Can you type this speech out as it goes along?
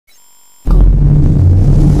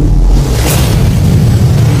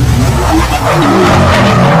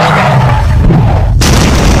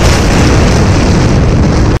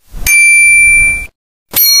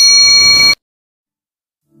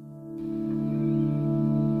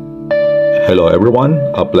Hello everyone,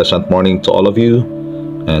 a pleasant morning to all of you.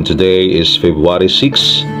 And today is February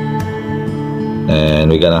 6,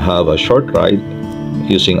 and we're gonna have a short ride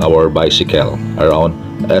using our bicycle around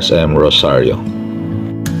SM Rosario.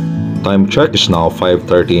 Time check is now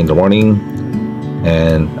 5:30 in the morning,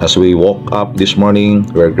 and as we woke up this morning,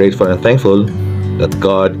 we're grateful and thankful that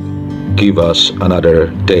God gave us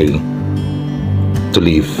another day to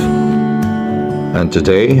live. And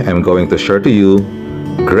today I'm going to share to you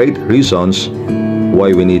great reasons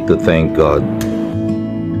why we need to thank God.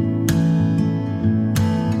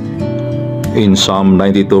 In Psalm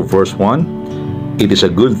 92 verse 1, "It is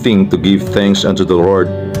a good thing to give thanks unto the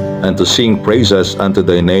Lord and to sing praises unto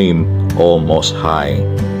thy name, O Most High."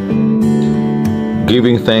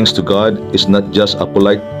 Giving thanks to God is not just a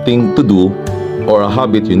polite thing to do or a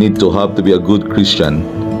habit you need to have to be a good Christian.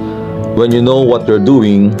 When you know what you're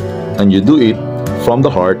doing and you do it from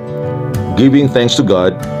the heart, giving thanks to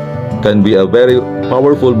God can be a very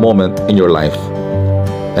powerful moment in your life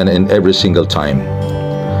and in every single time.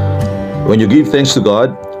 When you give thanks to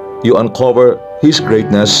God, you uncover His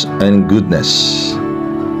greatness and goodness.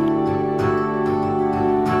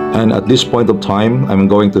 And at this point of time, I'm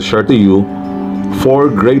going to share to you 4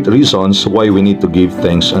 great reasons why we need to give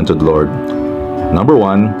thanks unto the Lord. Number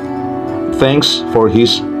 1, thanks for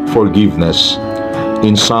His forgiveness.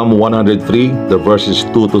 In Psalm 103, the verses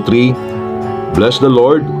 2 to 3, "Bless the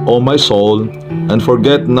Lord, O my soul, and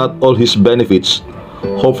forget not all His benefits,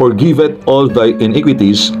 who forgiveth all thy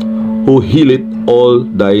iniquities, who healeth all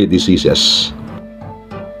thy diseases."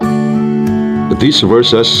 These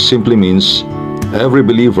verses simply means every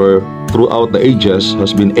believer throughout the ages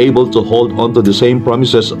has been able to hold on to the same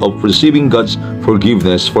promises of receiving God's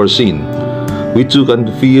forgiveness for sin. We too can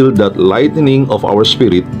feel that lightening of our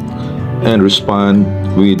spirit and respond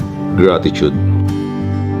with gratitude.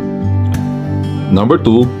 Number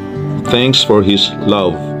 2, thanks for His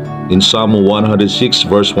love. In Psalm 106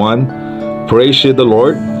 verse 1, "Praise ye the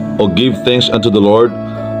Lord, O give thanks unto the Lord,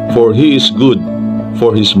 for He is good,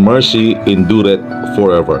 for His mercy endureth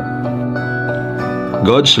forever."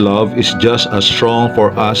 God's love is just as strong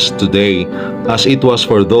for us today as it was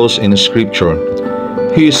for those in Scripture.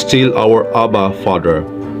 He is still our Abba Father,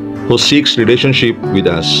 who seeks relationship with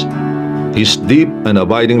us. His deep and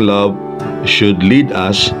abiding love should lead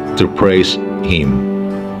us to praise Him.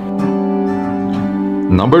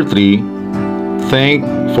 Number 3, thank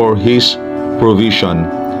for His provision.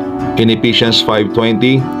 In Ephesians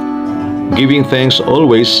 5:20, "Giving thanks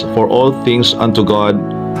always for all things unto God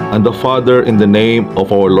and the Father in the name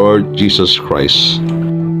of our Lord Jesus Christ."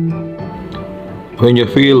 When you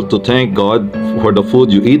fail to thank God for the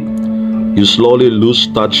food you eat, you slowly lose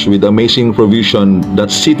touch with the amazing provision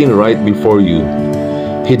that's sitting right before you.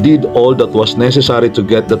 He did all that was necessary to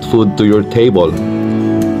get that food to your table.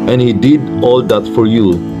 And He did all that for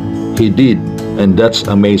you. He did, and that's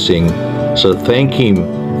amazing. So thank Him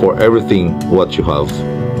for everything what you have.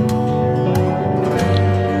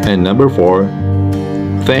 And number 4,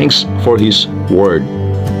 thanks for His Word.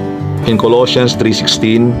 In Colossians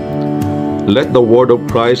 3:16, "Let the word of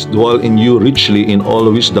Christ dwell in you richly in all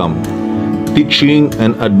wisdom, teaching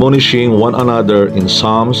and admonishing one another in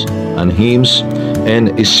psalms and hymns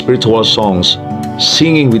and spiritual songs,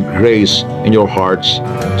 singing with grace in your hearts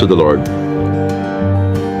to the Lord."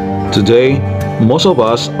 Today, most of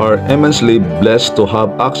us are immensely blessed to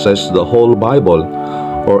have access to the whole Bible,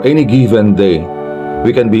 or any given day.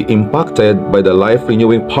 We can be impacted by the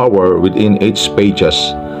life-renewing power within its pages.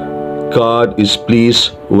 God is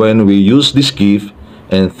pleased when we use this gift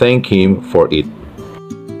and thank Him for it.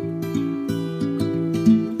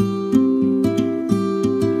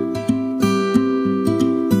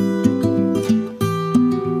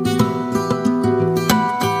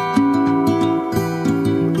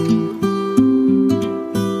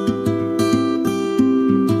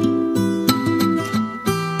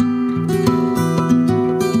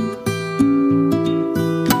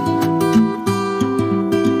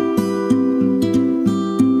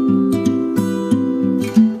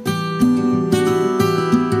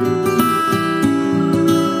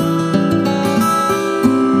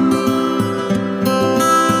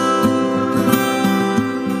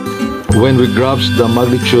 When we grasp the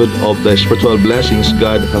magnitude of the spiritual blessings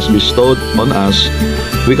God has bestowed on us,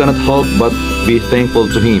 we cannot help but be thankful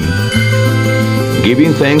to Him.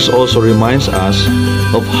 Giving thanks also reminds us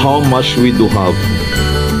of how much we do have.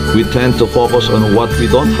 We tend to focus on what we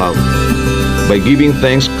don't have. By giving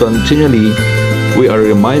thanks continually, we are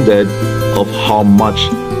reminded of how much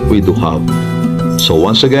we do have. So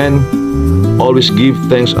once again, always give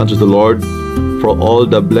thanks unto the Lord for all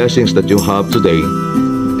the blessings that you have today,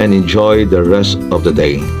 and enjoy the rest of the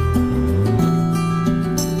day.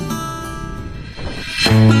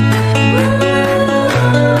 Bye.